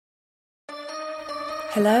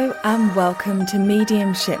Hello and welcome to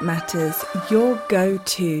Mediumship Matters, your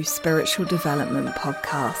go-to spiritual development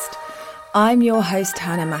podcast. I'm your host,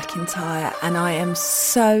 Hannah McIntyre, and I am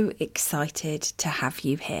so excited to have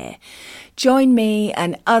you here. Join me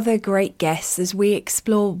and other great guests as we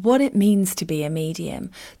explore what it means to be a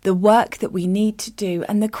medium, the work that we need to do,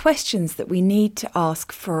 and the questions that we need to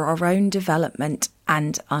ask for our own development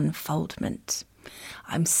and unfoldment.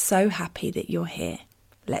 I'm so happy that you're here.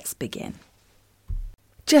 Let's begin.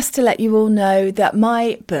 Just to let you all know that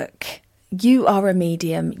my book, You Are a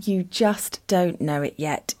Medium, You Just Don't Know It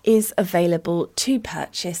Yet, is available to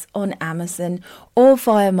purchase on Amazon or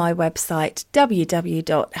via my website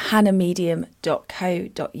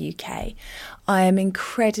www.hannahmedium.co.uk. I am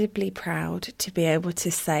incredibly proud to be able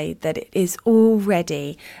to say that it is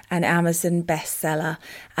already an Amazon bestseller,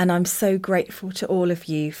 and I'm so grateful to all of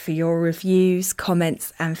you for your reviews,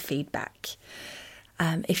 comments and feedback.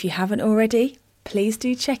 If you haven't already, please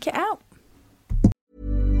do check it out.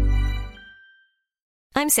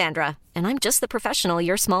 I'm Sandra, and I'm just the professional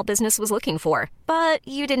your small business was looking for. But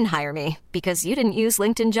you didn't hire me because you didn't use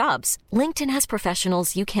LinkedIn Jobs. LinkedIn has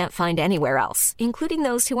professionals you can't find anywhere else, including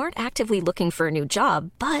those who aren't actively looking for a new job,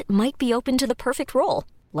 but might be open to the perfect role,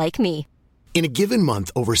 like me. In a given month,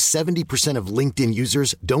 over 70% of LinkedIn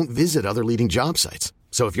users don't visit other leading job sites.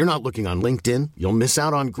 So if you're not looking on LinkedIn, you'll miss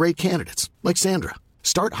out on great candidates, like Sandra.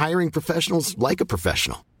 Start hiring professionals like a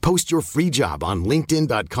professional. Post your free job on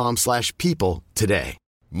linkedin.com/people today.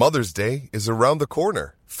 Mother's Day is around the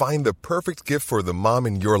corner. Find the perfect gift for the mom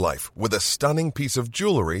in your life with a stunning piece of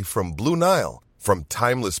jewelry from Blue Nile. From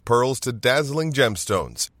timeless pearls to dazzling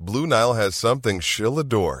gemstones, Blue Nile has something she'll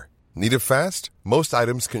adore. Need it fast? Most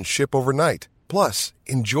items can ship overnight. Plus,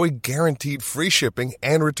 enjoy guaranteed free shipping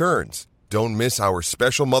and returns. Don't miss our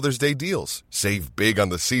special Mother's Day deals. Save big on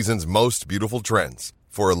the season's most beautiful trends.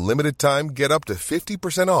 For a limited time, get up to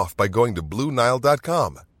 50% off by going to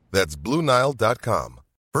BlueNile.com. That's BlueNile.com.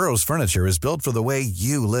 Burrow's furniture is built for the way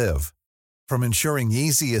you live. From ensuring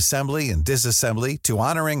easy assembly and disassembly to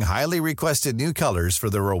honoring highly requested new colors for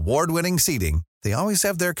their award-winning seating, they always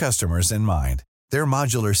have their customers in mind. Their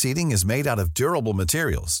modular seating is made out of durable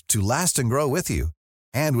materials to last and grow with you.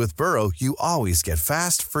 And with Burrow, you always get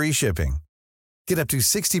fast, free shipping. Get up to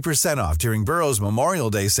 60% off during Burrow's Memorial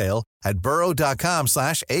Day sale at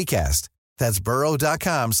burrow.com/ACAST. That's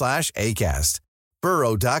burrow.com/ACAST.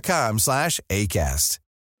 burrow.com/ACAST.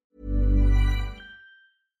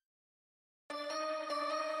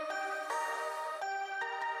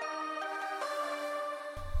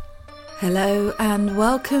 Hello and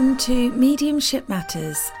welcome to Mediumship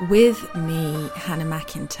Matters with me, Hannah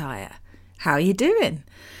McIntyre. How are you doing?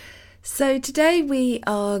 So today we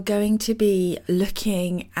are going to be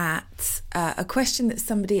looking at a question that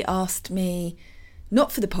somebody asked me,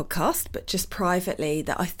 not for the podcast, but just privately,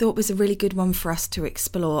 that I thought was a really good one for us to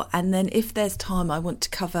explore. And then if there's time, I want to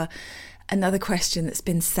cover another question that's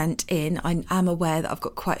been sent in. I am aware that I've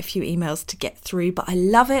got quite a few emails to get through, but I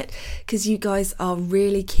love it because you guys are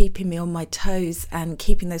really keeping me on my toes and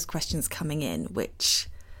keeping those questions coming in, which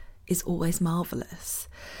is always marvellous.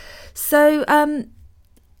 So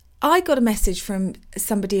I got a message from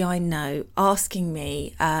somebody I know asking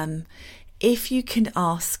me if you can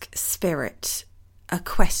ask Spirit a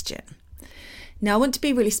question. Now, I want to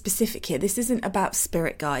be really specific here. This isn't about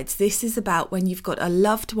spirit guides. This is about when you've got a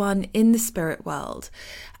loved one in the spirit world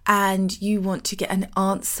and you want to get an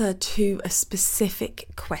answer to a specific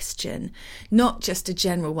question, not just a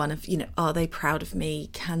general one of, are they proud of me?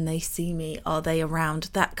 Can they see me? Are they around?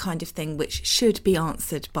 That kind of thing, which should be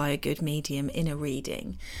answered by a good medium in a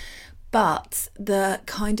reading. But the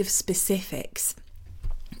kind of specifics.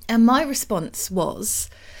 And my response was,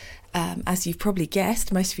 as you've probably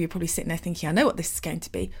guessed, most of you are probably sitting there thinking, I know what this is going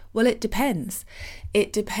to be. Well, it depends.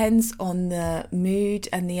 It depends on the mood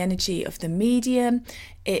and the energy of the medium.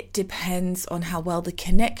 It depends on how well the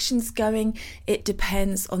connection's going. It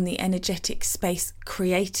depends on the energetic space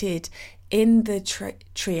created in the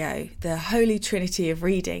trio, the holy trinity of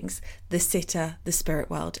readings, the sitter, the spirit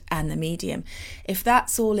world and the medium. If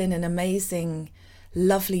that's all in an amazing,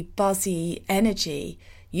 lovely, buzzy energy,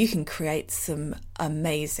 you can create some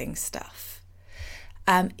amazing stuff.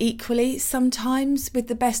 Equally, sometimes with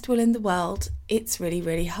the best will in the world, it's really,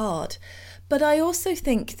 really hard. But I also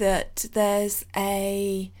think that there's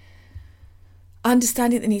a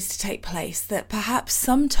understanding that needs to take place that perhaps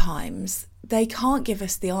sometimes they can't give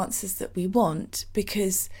us the answers that we want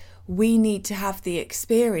because we need to have the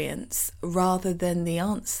experience rather than the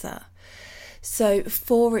answer. So,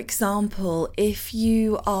 for example, if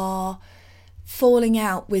you are falling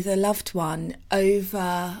out with a loved one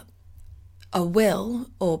over a will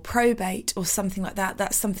or probate or something like that,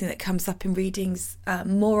 that's something that comes up in readings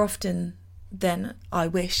more often than I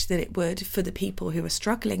wish that it would for the people who are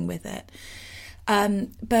struggling with it.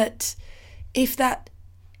 But if that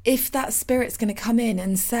spirit's going to come in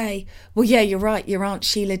and say, well, yeah, you're right, your Aunt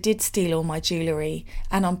Sheila did steal all my jewellery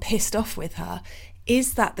and I'm pissed off with her,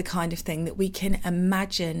 is that the kind of thing that we can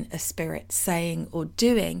imagine a spirit saying or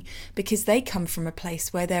doing? Because they come from a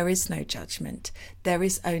place where there is no judgment, there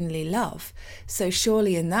is only love. So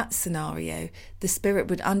surely in that scenario, the spirit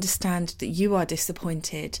would understand that you are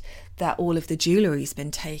disappointed that all of the jewellery's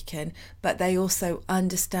been taken, but they also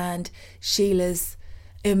understand Sheila's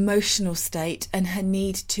emotional state and her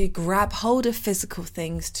need to grab hold of physical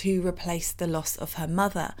things to replace the loss of her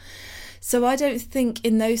mother. So I don't think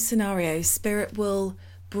in those scenarios spirit will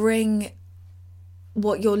bring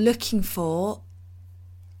what you're looking for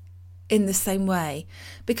in the same way,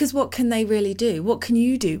 because what can they really do? What can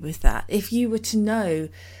you do with that? If you were to know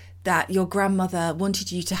that your grandmother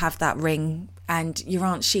wanted you to have that ring and your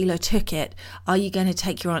Aunt Sheila took it, are you going to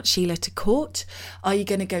take your Aunt Sheila to court? Are you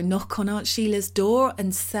going to go knock on Aunt Sheila's door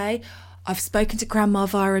and say, I've spoken to Grandma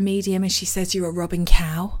via a medium and she says you're a robbing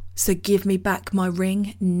cow, so give me back my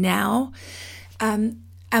ring now?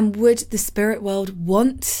 And would the spirit world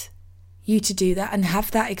want you to do that and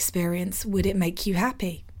have that experience? Would it make you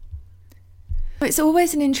happy? It's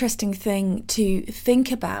always an interesting thing to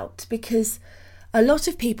think about, because a lot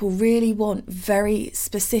of people really want very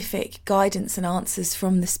specific guidance and answers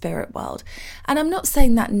from the spirit world. And I'm not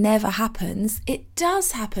saying that never happens. It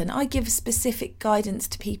does happen. I give specific guidance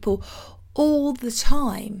to people all the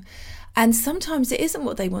time. And sometimes it isn't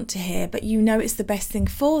what they want to hear, but you know it's the best thing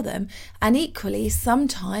for them. And equally,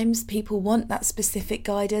 sometimes people want that specific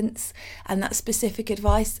guidance and that specific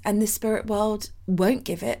advice, and the spirit world won't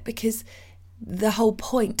give it, because the whole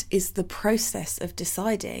point is the process of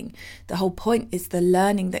deciding. The whole point is the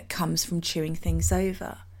learning that comes from chewing things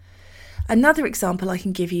over. Another example I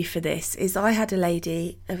can give you for this is I had a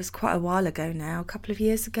lady, it was quite a while ago now, a couple of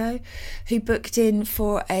years ago, who booked in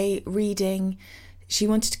for a reading. She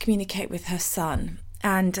wanted to communicate with her son,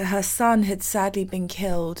 and her son had sadly been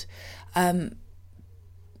killed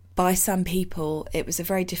by some people. It was a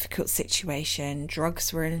very difficult situation.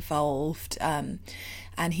 Drugs were involved, and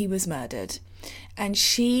he was murdered. And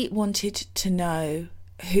she wanted to know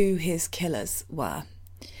who his killers were.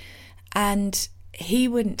 And he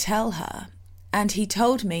wouldn't tell her. And he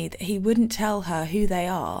told me that he wouldn't tell her who they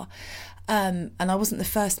are. And I wasn't the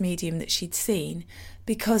first medium that she'd seen,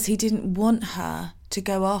 because he didn't want her to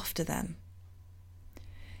go after them.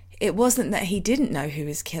 It wasn't that he didn't know who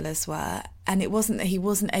his killers were, and it wasn't that he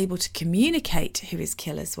wasn't able to communicate who his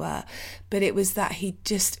killers were, but it was that he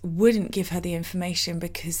just wouldn't give her the information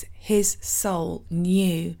because his soul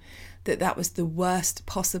knew that that was the worst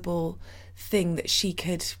possible thing that she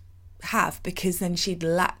could have, because then she'd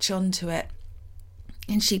latch onto it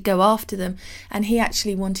and she'd go after them. And he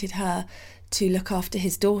actually wanted her to look after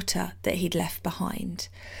his daughter that he'd left behind.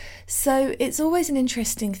 So it's always an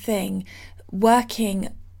interesting thing working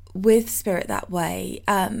with spirit that way.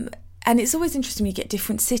 And it's always interesting when you get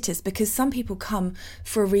different sitters, because some people come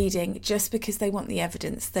for a reading just because they want the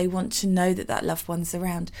evidence. They want to know that that loved one's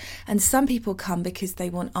around. And some people come because they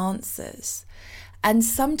want answers. And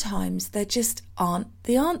sometimes there just aren't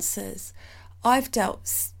the answers. I've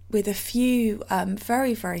dealt with a few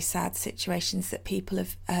very, very sad situations that people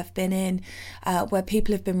have been in, where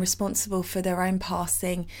people have been responsible for their own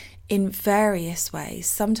passing in various ways.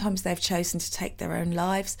 Sometimes they've chosen to take their own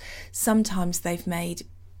lives. Sometimes they've made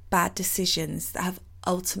bad decisions that have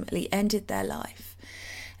ultimately ended their life.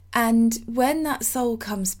 And when that soul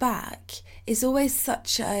comes back, it's always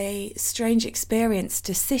such a strange experience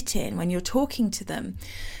to sit in when you're talking to them,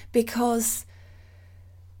 because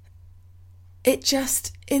it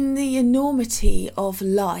just, in the enormity of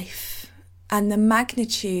life and the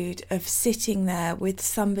magnitude of sitting there with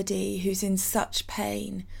somebody who's in such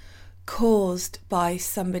pain caused by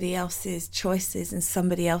somebody else's choices and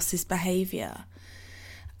somebody else's behaviour,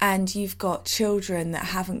 and you've got children that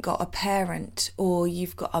haven't got a parent, or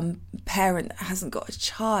you've got a parent that hasn't got a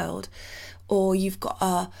child, or you've got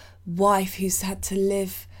a wife who's had to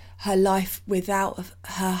live her life without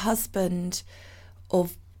her husband, or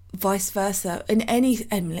vice versa. And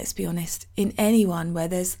let's be honest, in anyone where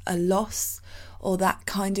there's a loss or that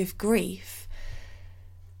kind of grief,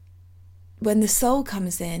 when the soul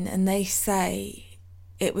comes in and they say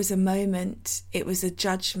it was a moment, it was a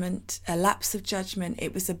judgment, a lapse of judgment,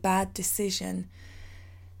 it was a bad decision,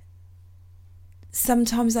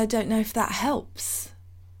 sometimes I don't know if that helps.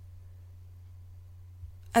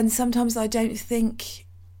 And sometimes I don't think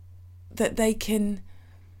that they can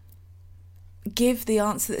give the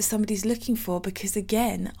answer that somebody's looking for, because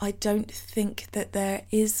again, I don't think that there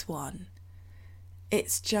is one.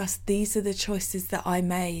 It's just, these are the choices that I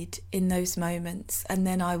made in those moments. And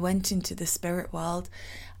then I went into the spirit world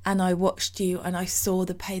and I watched you, and I saw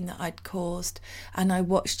the pain that I'd caused, and I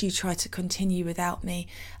watched you try to continue without me,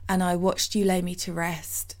 and I watched you lay me to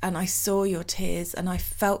rest, and I saw your tears and I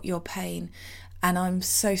felt your pain. And I'm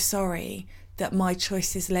so sorry that my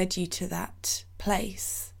choices led you to that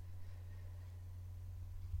place.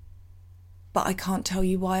 But I can't tell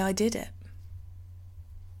you why I did it.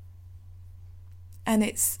 And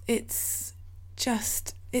it's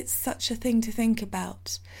such a thing to think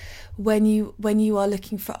about when you are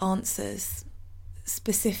looking for answers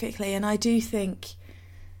specifically. And I do think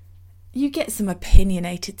you get some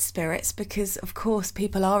opinionated spirits, because of course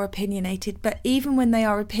people are opinionated, but even when they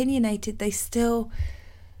are opinionated, they still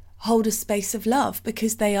hold a space of love,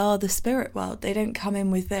 because they are the spirit world. They don't come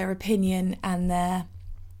in with their opinion and their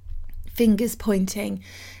fingers pointing,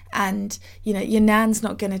 and your nan's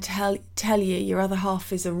not going to tell you your other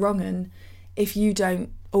half is a wrong 'un if you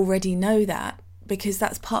don't already know that, because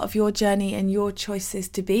that's part of your journey and your choices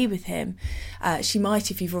to be with him. She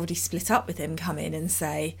might, if you've already split up with him, come in and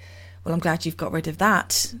say, well, I'm glad you've got rid of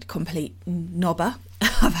that complete knobber.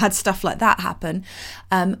 I've had stuff like that happen.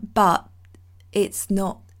 But it's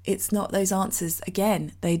not those answers.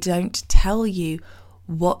 Again, they don't tell you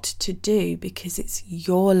what to do, because it's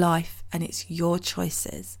your life and it's your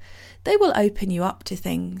choices. They will open you up to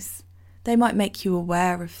things. They might make you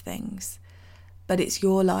aware of things, but it's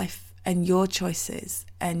your life and your choices,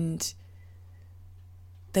 and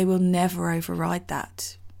they will never override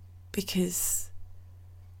that, because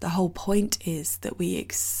the whole point is that we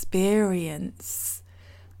experience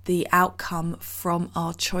the outcome from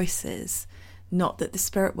our choices, not that the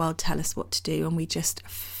spirit world tell us what to do and we just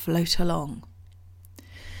float along.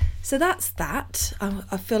 So that's that.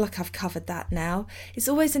 I feel like I've covered that now. It's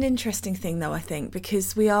always an interesting thing though, I think,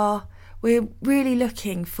 because we're really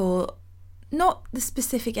looking for not the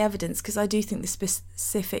specific evidence, because I do think the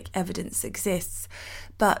specific evidence exists,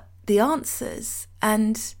 but the answers.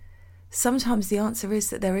 And sometimes the answer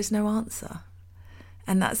is that there is no answer.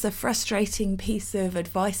 And that's a frustrating piece of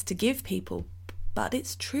advice to give people, but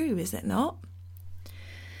it's true, is it not?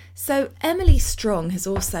 So Emily Strong has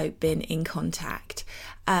also been in contact,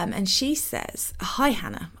 and she says, "Hi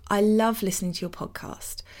Hannah, I love listening to your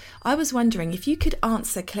podcast. I was wondering if you could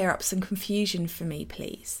clear up some confusion for me,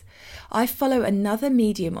 please. I follow another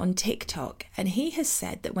medium on TikTok, and he has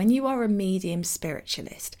said that when you are a medium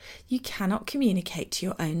spiritualist, you cannot communicate to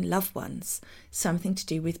your own loved ones, something to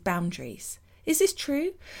do with boundaries. Is this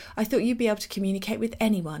true? I thought you'd be able to communicate with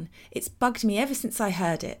anyone. It's bugged me ever since I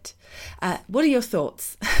heard it. What are your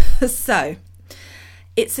thoughts?" So,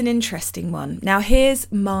 it's an interesting one. Now,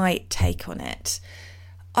 here's my take on it.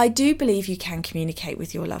 I do believe you can communicate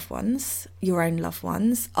with your loved ones, your own loved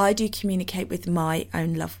ones. I do communicate with my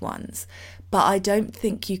own loved ones, but I don't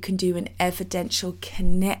think you can do an evidential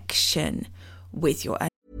connection with your own.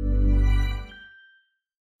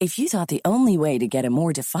 If you thought the only way to get a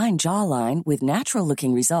more defined jawline with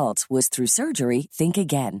natural-looking results was through surgery, think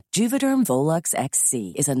again. Juvederm Volux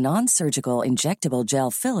XC is a non-surgical injectable gel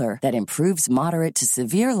filler that improves moderate to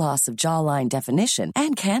severe loss of jawline definition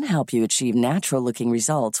and can help you achieve natural-looking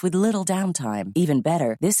results with little downtime. Even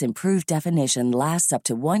better, this improved definition lasts up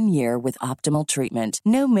to 1 year with optimal treatment.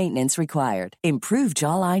 No maintenance required. Improve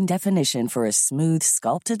jawline definition for a smooth,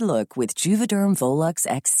 sculpted look with Juvederm Volux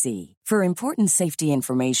XC. For important safety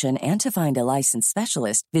information and to find a licensed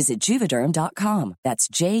specialist, visit Juvederm.com. That's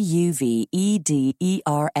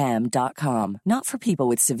Juvederm.com. Not for people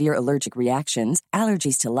with severe allergic reactions,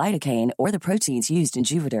 allergies to lidocaine, or the proteins used in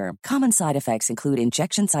Juvederm. Common side effects include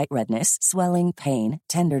injection site redness, swelling, pain,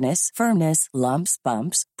 tenderness, firmness, lumps,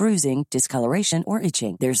 bumps, bruising, discoloration, or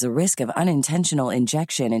itching. There's a risk of unintentional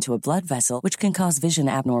injection into a blood vessel, which can cause vision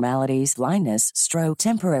abnormalities, blindness, stroke,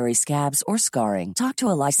 temporary scabs, or scarring. Talk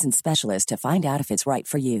to a licensed specialist to find out if it's right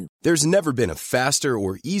for you. There's never been a faster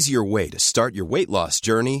or easier way to start your weight loss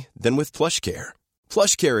journey than with PlushCare.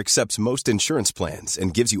 PlushCare accepts most insurance plans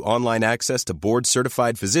and gives you online access to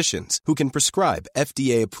board-certified physicians who can prescribe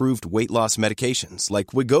FDA-approved weight loss medications like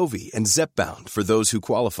Wegovy and Zepbound for those who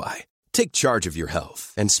qualify. Take charge of your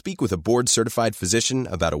health and speak with a board-certified physician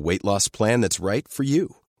about a weight loss plan that's right for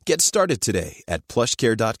you. Get started today at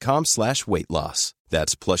plushcare.com/weight-loss.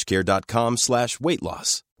 That's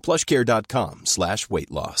plushcare.com/weight-loss.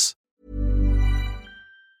 plushcare.com/weight-loss.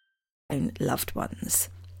 Loved ones.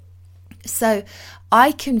 So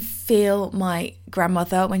I can feel my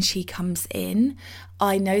grandmother when she comes in.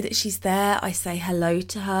 I know that she's there. I say hello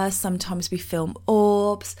to her. Sometimes we film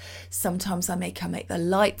orbs. Sometimes I make her make the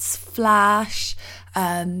lights flash.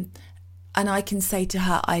 And I can say to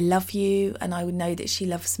her, I love you. And I would know that she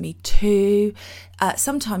loves me too.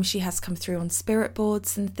 Sometimes she has come through on spirit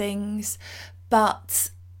boards and things. But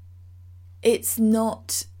it's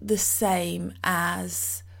not the same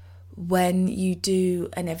as when you do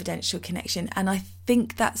an evidential connection. And I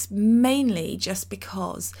think that's mainly just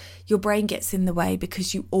because your brain gets in the way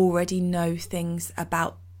because you already know things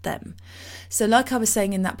about them. So like I was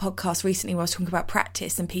saying in that podcast recently where I was talking about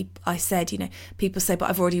practice, and I said, people say, but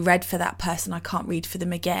I've already read for that person, I can't read for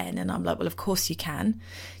them again. And I'm like, well, of course you can.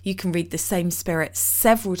 You can read the same spirit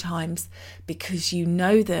several times because you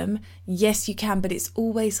know them. Yes, you can, but it's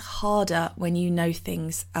always harder when you know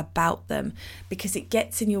things about them because it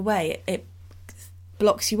gets in your way. It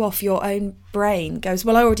blocks you off. Your own brain goes,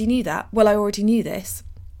 well, I already knew that. Well, I already knew this.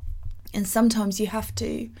 And sometimes you have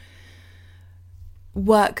to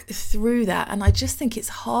work through that, and I just think it's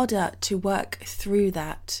harder to work through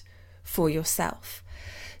that for yourself.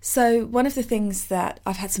 So one of the things that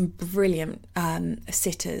I've had some brilliant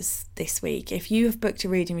sitters this week. If you have booked a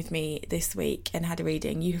reading with me this week and had a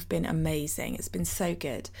reading, you have been amazing. It's been so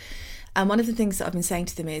good. And one of the things that I've been saying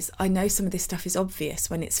to them is, I know some of this stuff is obvious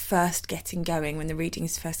when it's first getting going, when the reading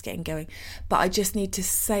is first getting going, but I just need to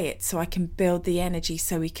say it so I can build the energy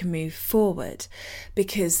so we can move forward.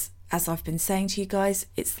 Because as I've been saying to you guys,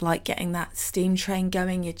 it's like getting that steam train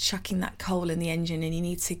going. You're chucking that coal in the engine and you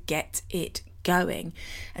need to get it going.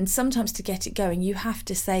 And sometimes to get it going, you have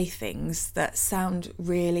to say things that sound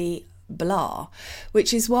really blah,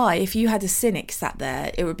 which is why if you had a cynic sat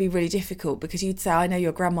there, it would be really difficult because you'd say, I know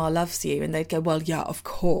your grandma loves you. And they'd go, well, yeah, of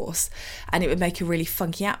course. And it would make a really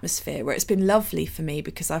funky atmosphere, where it's been lovely for me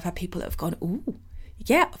because I've had people that have gone, ooh,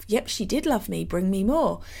 yeah, yep, she did love me, bring me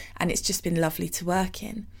more. And it's just been lovely to work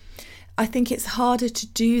in. I think it's harder to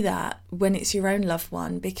do that when it's your own loved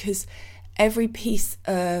one because every piece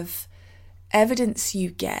of evidence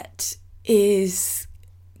you get is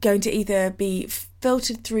going to either be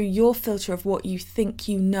filtered through your filter of what you think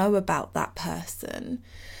you know about that person,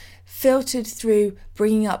 filtered through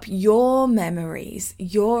bringing up your memories,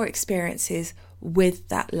 your experiences with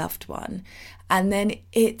that loved one. And then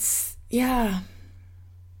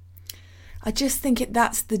I just think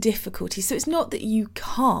that's the difficulty. So it's not that you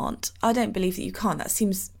can't. I don't believe that you can't. That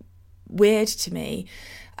seems weird to me.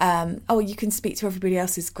 You can speak to everybody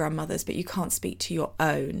else's grandmothers, but you can't speak to your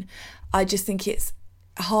own. I just think it's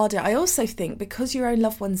harder. I also think because your own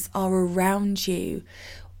loved ones are around you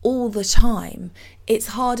all the time, it's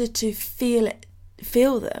harder to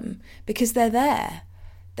feel them because they're there.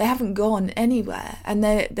 They haven't gone anywhere, and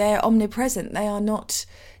they're omnipresent. They are not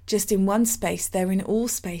just in one space, they're in all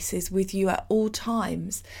spaces with you at all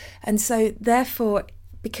times. And so therefore,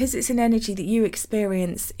 because it's an energy that you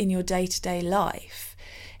experience in your day-to-day life,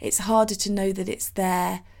 it's harder to know that it's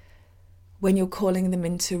there when you're calling them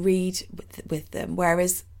in to read with them.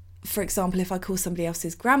 Whereas, for example, if I call somebody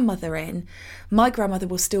else's grandmother in, my grandmother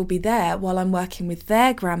will still be there while I'm working with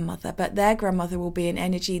their grandmother, but their grandmother will be an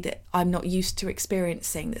energy that I'm not used to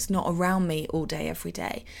experiencing, that's not around me all day, every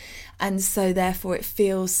day. And so therefore it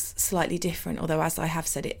feels slightly different, although as I have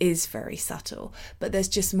said, it is very subtle. But there's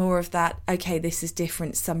just more of that, okay, this is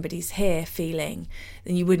different, somebody's here feeling,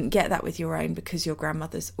 and you wouldn't get that with your own because your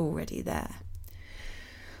grandmother's already there.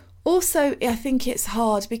 Also, I think it's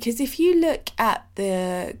hard because if you look at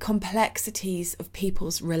the complexities of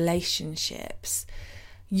people's relationships,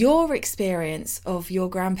 your experience of your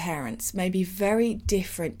grandparents may be very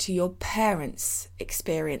different to your parents'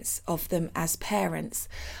 experience of them as parents.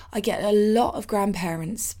 I get a lot of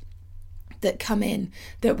grandparents that come in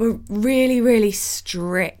that were really, really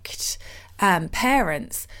strict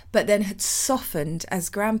parents, but then had softened as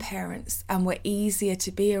grandparents and were easier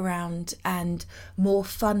to be around and more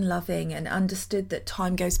fun-loving and understood that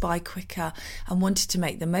time goes by quicker and wanted to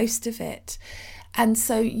make the most of it. And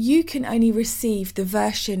so you can only receive the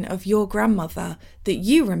version of your grandmother that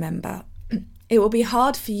you remember. It will be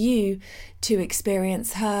hard for you to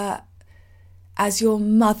experience her as your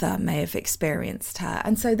mother may have experienced her.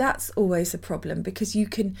 And so that's always a problem because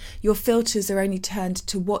your filters are only turned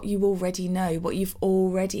to what you already know, what you've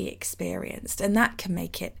already experienced. And that can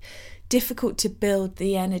make it difficult to build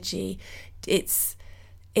the energy. It's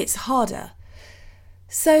harder.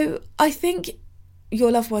 So I think your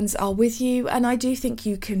loved ones are with you, and I do think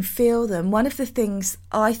you can feel them. One of the things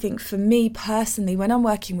I think for me personally, when I'm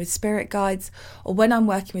working with spirit guides or when I'm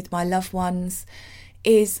working with my loved ones,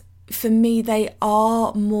 is for me, they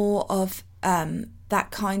are more of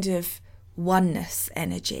that kind of oneness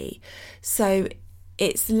energy. So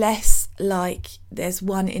it's less like there's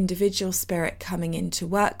one individual spirit coming in to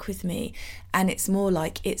work with me, and it's more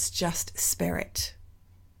like it's just spirit.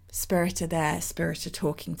 Spirit are there, spirit are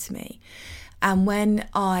talking to me. And when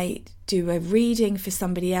I do a reading for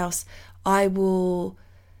somebody else, I will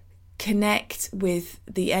connect with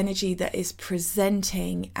the energy that is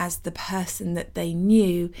presenting as the person that they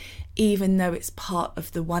knew, even though it's part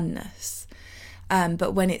of the oneness.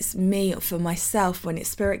 But when it's me, for myself, when it's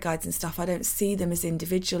spirit guides and stuff, I don't see them as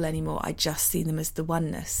individual anymore. I just see them as the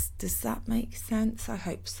oneness. Does that make sense? I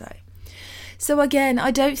hope so. So again,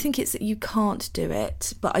 I don't think it's that you can't do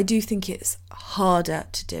it, but I do think it's harder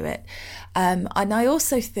to do it. And I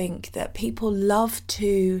also think that people love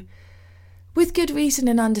to, with good reason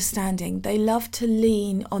and understanding, they love to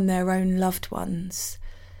lean on their own loved ones.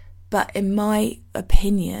 But in my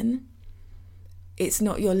opinion, it's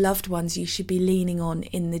not your loved ones you should be leaning on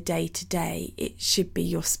in the day-to-day. It should be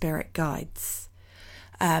your spirit guides.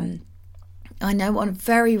 I know on a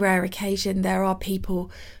very rare occasion there are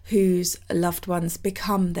people whose loved ones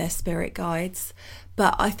become their spirit guides,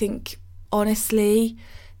 but I think honestly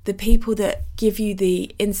the people that give you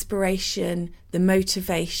the inspiration, the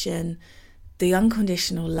motivation, the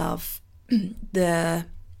unconditional love, the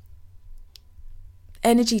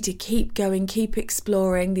energy to keep going, keep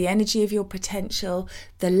exploring, the energy of your potential,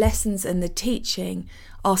 the lessons and the teaching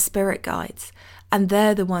are spirit guides, and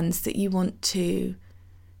they're the ones that you want to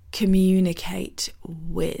communicate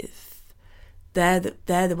with. They're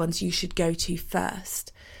the ones you should go to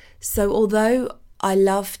first. So although I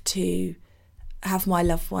love to have my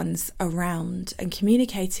loved ones around and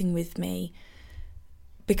communicating with me,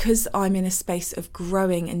 because I'm in a space of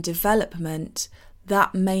growing and development,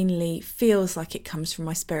 that mainly feels like it comes from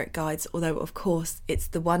my spirit guides, although of course it's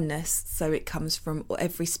the oneness, so it comes from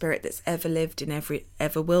every spirit that's ever lived and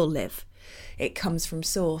ever will live. It comes from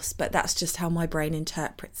source, but that's just how my brain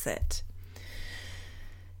interprets it.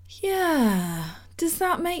 Yeah, does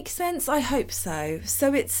that make sense? I hope so.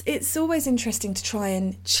 So it's always interesting to try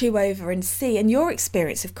and chew over and see, and your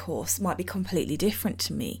experience, of course, might be completely different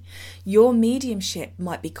to me. Your mediumship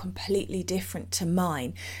might be completely different to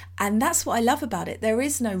mine, and that's what I love about it. There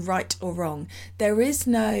is no right or wrong. There is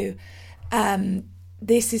no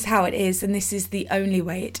this is how it is and this is the only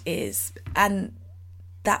way it is, and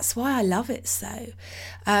that's why I love it so.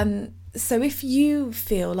 So if you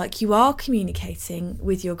feel like you are communicating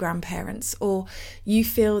with your grandparents, or you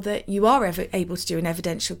feel that you are ever able to do an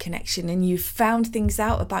evidential connection and you've found things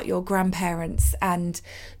out about your grandparents and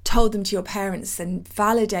told them to your parents and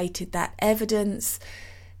validated that evidence,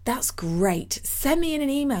 that's great. Send me in an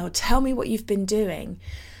email. Tell me what you've been doing.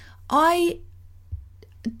 I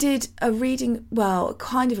did a reading,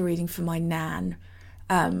 kind of a reading for my nan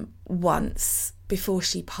once before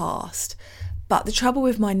she passed. But the trouble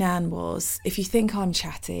with my nan was, if you think I'm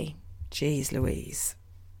chatty, geez Louise,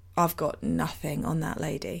 I've got nothing on that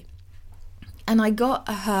lady. And I got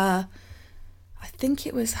her, I think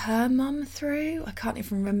it was her mum through, I can't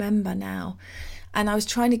even remember now. And I was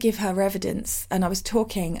trying to give her evidence, and I was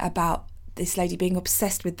talking about this lady being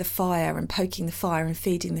obsessed with the fire and poking the fire and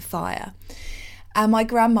feeding the fire. And my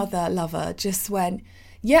grandmother, lover, just went,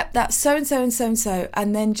 yep, that's so-and-so and so-and-so,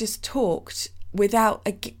 and then just talked without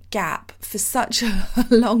a gap for such a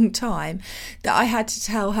long time that I had to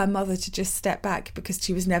tell her mother to just step back, because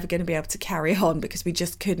she was never going to be able to carry on, because we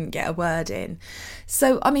just couldn't get a word in.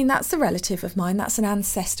 So, I mean, that's a relative of mine. That's an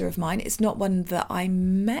ancestor of mine. It's not one that I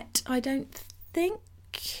met, I don't think.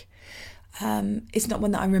 It's not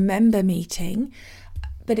one that I remember meeting.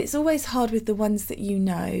 But it's always hard with the ones that you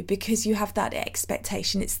know, because you have that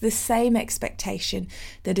expectation. It's the same expectation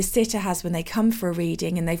that a sitter has when they come for a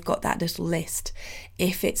reading and they've got that little list.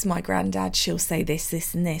 If it's my granddad, she'll say this,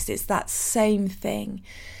 this and this. It's that same thing.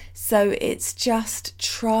 So it's just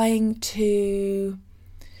trying to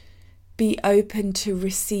be open to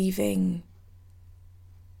receiving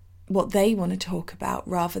what they want to talk about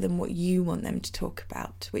rather than what you want them to talk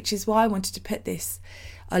about, which is why I wanted to put this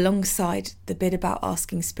alongside the bit about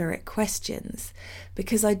asking spirit questions,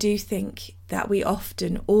 because I do think that we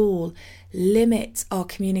often all limit our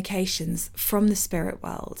communications from the spirit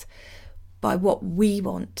world by what we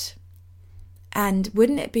want. And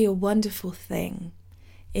wouldn't it be a wonderful thing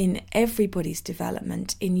in everybody's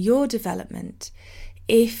development, in your development,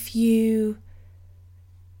 if you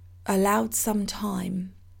allowed some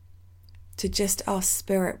time to just ask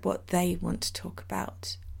spirit what they want to talk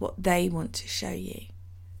about, what they want to show you,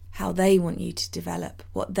 how they want you to develop,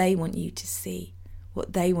 what they want you to see,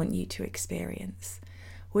 what they want you to experience.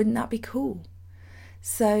 Wouldn't that be cool?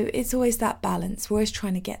 So it's always that balance. We're always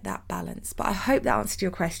trying to get that balance. But I hope that answered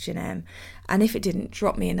your question, Em. And if it didn't,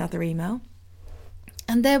 drop me another email.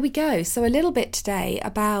 And there we go. So a little bit today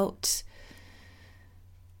about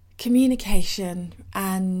communication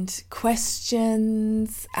and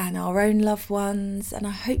questions and our own loved ones. And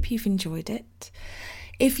I hope you've enjoyed it.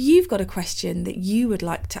 If you've got a question that you would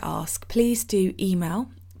like to ask, please do email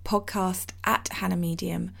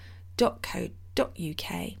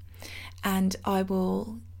podcast@hannahmedium.co.uk. And I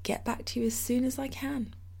will get back to you as soon as I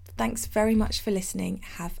can. Thanks very much for listening.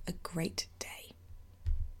 Have a great day.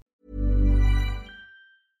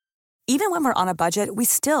 Even when we're on a budget, we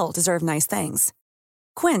still deserve nice things.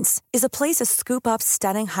 Quince is a place to scoop up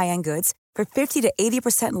stunning high-end goods for 50 to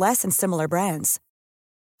 80% less than similar brands.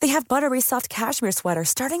 They have buttery soft cashmere sweaters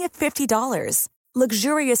starting at $50,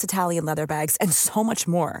 luxurious Italian leather bags, and so much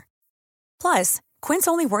more. Plus, Quince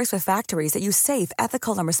only works with factories that use safe,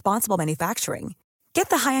 ethical, and responsible manufacturing. Get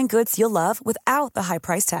the high-end goods you'll love without the high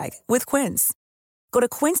price tag with Quince. Go to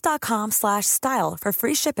quince.com/style for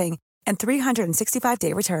free shipping and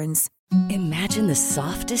 365-day returns. Imagine the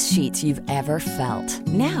softest sheets you've ever felt.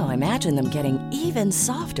 Now imagine them getting even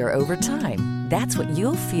softer over time. That's what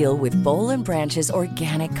you'll feel with Boll & Branch's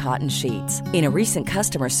organic cotton sheets. In a recent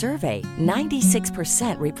customer survey,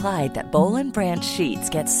 96% replied that Boll & Branch sheets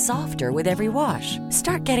get softer with every wash.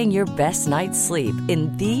 Start getting your best night's sleep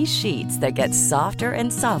in these sheets that get softer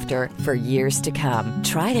and softer for years to come.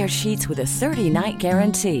 Try their sheets with a 30-night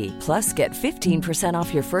guarantee. Plus, get 15%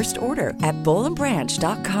 off your first order at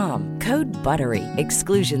bollandbranch.com. Code BUTTERY.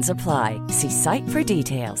 Exclusions apply. See site for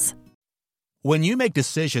details. When you make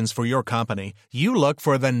decisions for your company, you look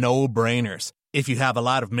for the no-brainers. If you have a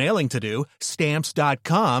lot of mailing to do,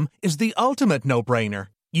 Stamps.com is the ultimate no-brainer.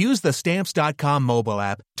 Use the Stamps.com mobile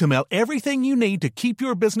app to mail everything you need to keep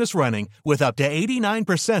your business running with up to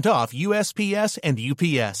 89% off USPS and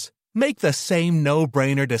UPS. Make the same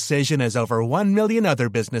no-brainer decision as over 1 million other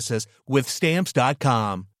businesses with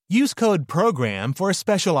Stamps.com. Use code PROGRAM for a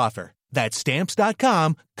special offer. That's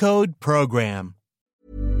Stamps.com, code PROGRAM.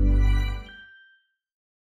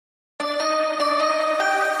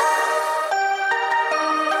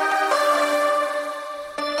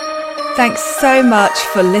 Thanks so much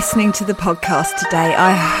for listening to the podcast today.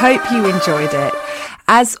 I hope you enjoyed it.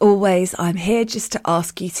 As always, I'm here just to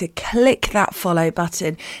ask you to click that follow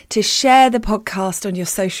button, to share the podcast on your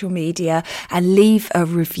social media and leave a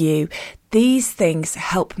review. These things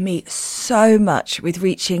help me so much with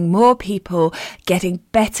reaching more people, getting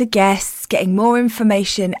better guests, getting more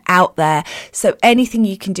information out there. So anything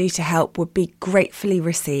you can do to help would be gratefully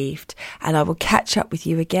received. And I will catch up with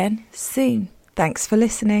you again soon. Thanks for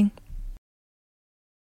listening.